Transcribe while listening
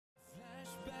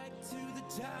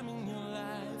Time in your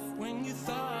life when you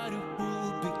thought it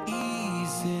would be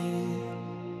easy,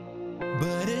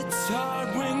 but it's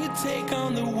hard when you take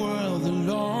on the world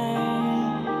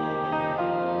alone.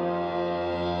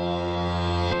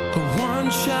 A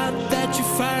one shot that you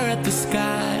fire at the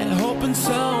sky, hoping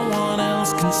someone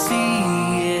else can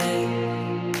see it.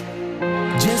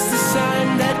 Just a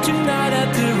sign that you're not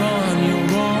out there on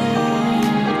your own.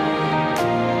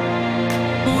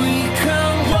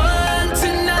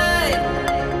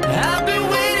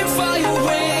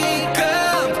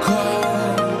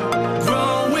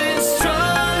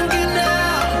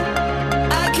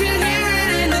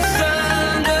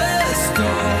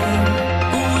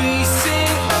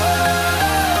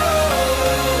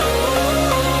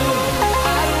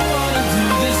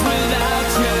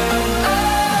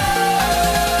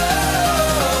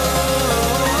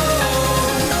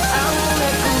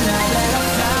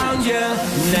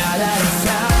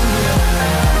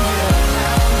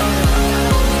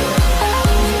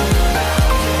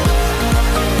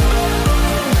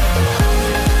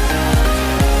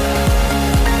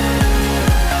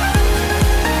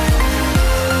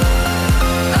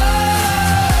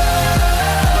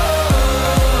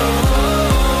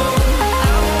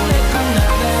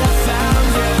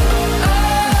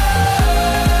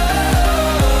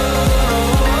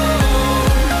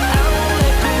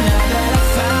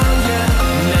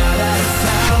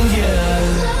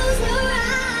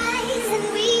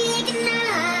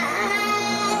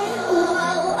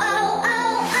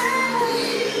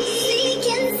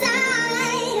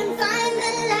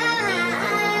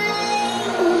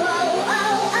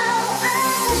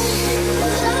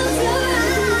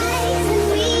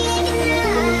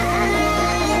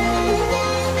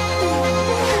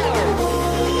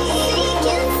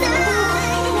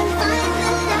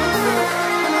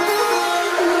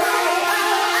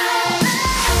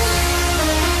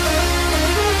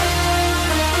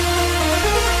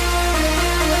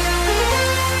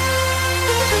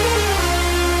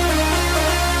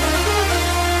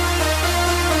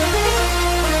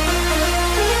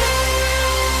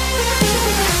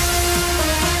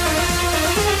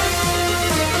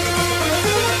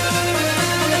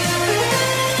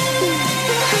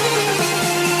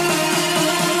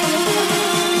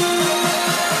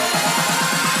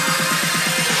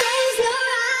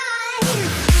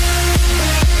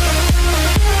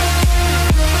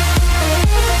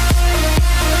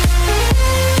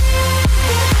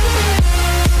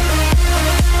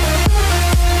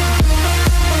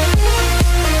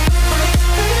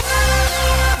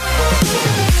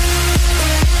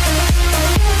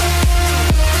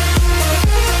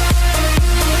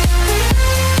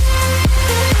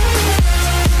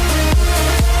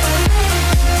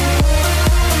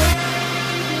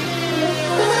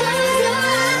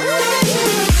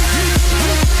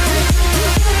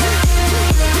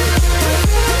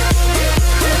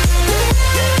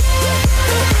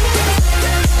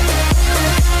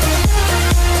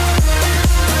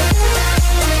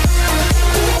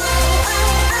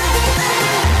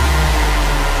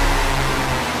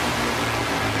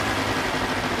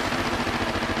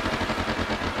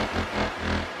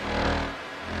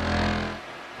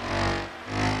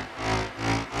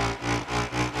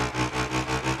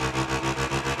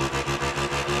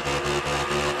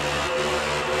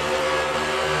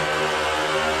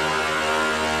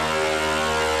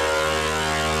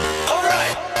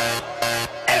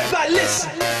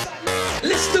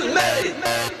 Listen to the melody,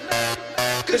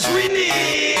 cause we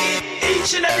need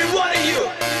each and every one of you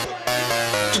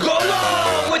to go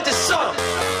along with the song.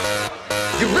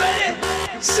 You ready?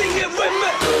 Sing it with me.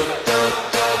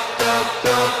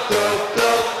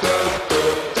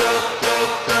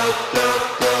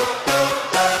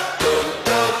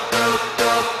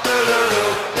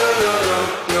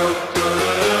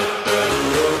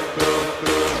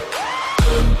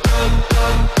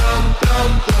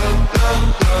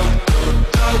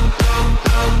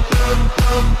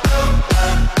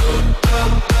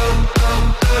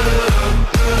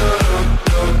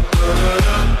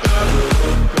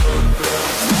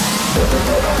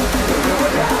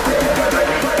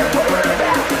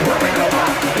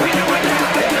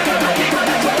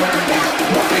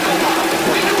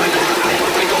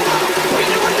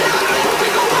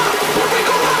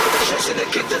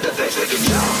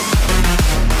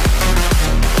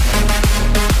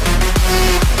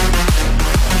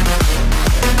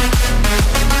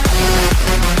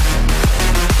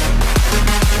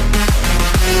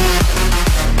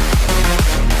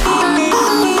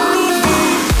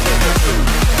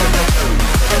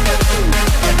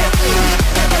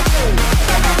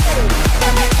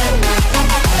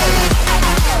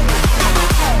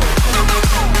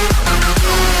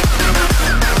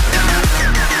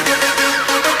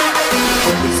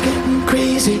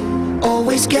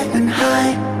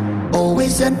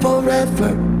 and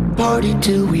forever, party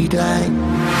till we die.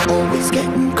 Always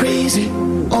getting crazy,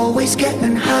 always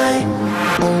getting high.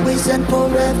 Always and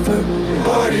forever,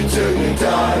 party till we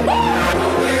die.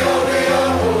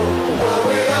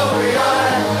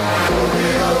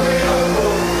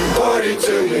 Party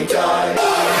till we die.